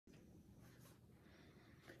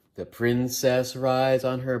The princess rides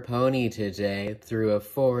on her pony today through a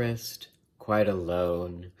forest quite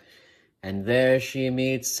alone, and there she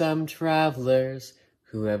meets some travelers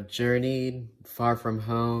who have journeyed far from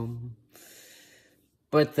home.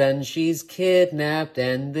 But then she's kidnapped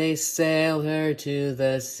and they sail her to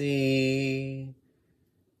the sea.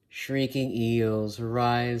 Shrieking eels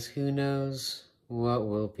rise, who knows what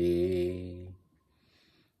will be.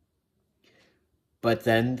 But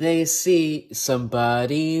then they see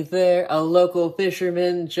somebody there, a local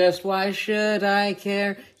fisherman, just why should I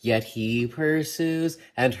care? Yet he pursues,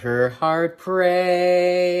 and her heart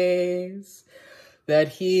prays that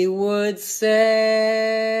he would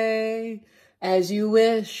say, as you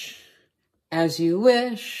wish,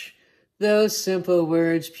 those simple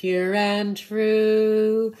words pure and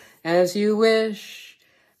true, as you wish,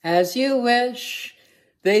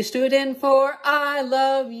 they stood in for I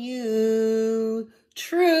love you.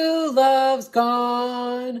 True love's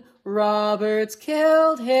gone, Robert's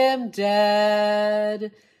killed him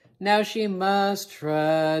dead. Now she must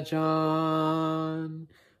trudge on,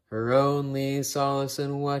 her only solace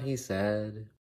in what he said.